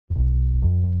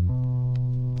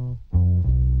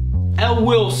L.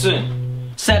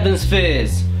 Wilson, 7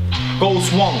 Spheres,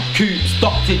 Ghost 1, Coops,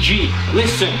 Dr. G.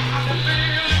 Listen,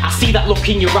 I see that look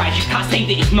in your eyes, you can't say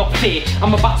that it's not fair.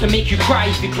 I'm about to make you cry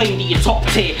if you claim that you're top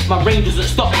tier. My reign doesn't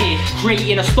stop here,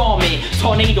 creating a storm here.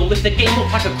 Tornado, lift the game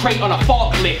up like a crate on a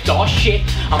forklift. Oh shit,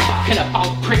 I'm back and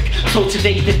about prick. So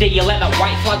today's the day you let that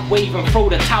white flag wave and throw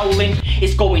the towel in.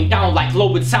 It's going down like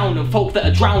lowered sound and folk that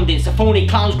are drowned in. So phony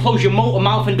clowns, close your motor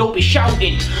mouth and don't be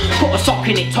shouting. Put a sock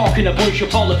in it, talking a bunch of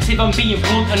bollocks. If I'm being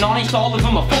blunt and honest, all of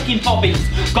them are fucking bobbins.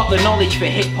 Got the knowledge for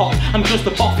hip hop, I'm just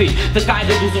a boffin. The guy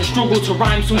that doesn't struggle to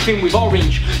rhyme something with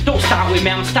orange. Don't start with me,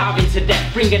 I'm starving to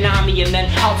death. Bring an army and then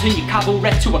I'll turn your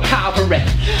cavalry to a cavalry.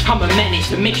 I'm a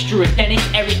menace, a mixture of Dennis,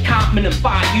 Eric Cartman and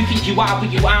Bart. You think you are,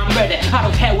 but you aren't ready. I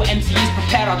don't care what MC is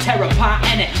prepared, I'll tear apart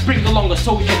in it. Bring along a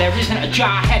soldier, there isn't a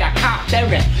jarhead, I can't bear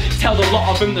it. Tell the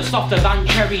lot of them they're softer than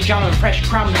cherry jam and fresh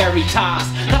cranberry tarts.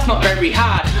 That's not very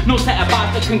hard, no set of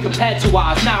bars that can compare to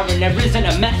ours now. And there isn't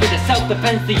a method of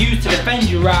self-defense to use to defend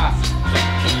your ass.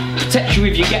 Protect you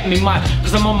if you get me mad,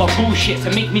 cause I'm on my bullshit, so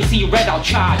make me see red, I'll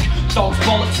charge. Dog's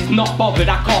bollocks is not bothered,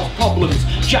 I cause problems.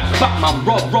 Jack Batman,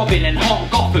 Rob Robin and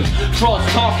haunt Gotham. Frauds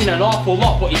talking an awful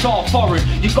lot, but it's all foreign.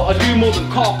 You've gotta do more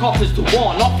than call coffers to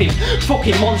warn off him.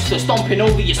 Fucking monster stomping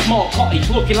over your small cottage,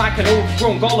 looking like an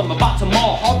overgrown golem about to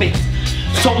maul hobbits.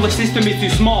 Solar system is too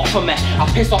small for me. I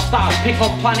piss off stars, pick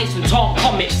off planets and taunt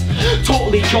comets.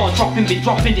 Totally jaw-dropping, be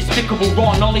dropping despicable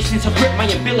raw knowledge since I ripped my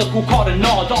umbilical cord and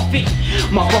gnawed off it.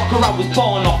 My rocker, I was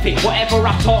born off it. Whatever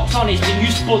I talk's honest and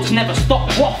you spuds never stop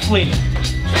waffling.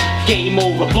 Game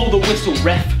over, blow the whistle,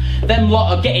 ref. Them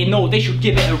lot are getting old, they should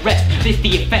give it a rest. This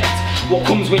the effect, what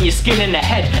comes when you're skinning the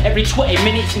head every 20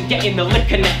 minutes and getting the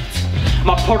liquor net.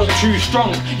 My product too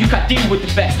strong, you can't deal with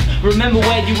the best. Remember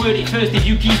where you heard it first if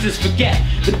you geezers forget.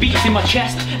 The beats in my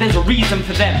chest, there's a reason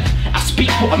for them. I speak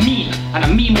what I mean, and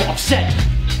I mean what I've said.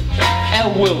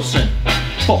 L. Wilson,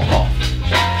 fuck off.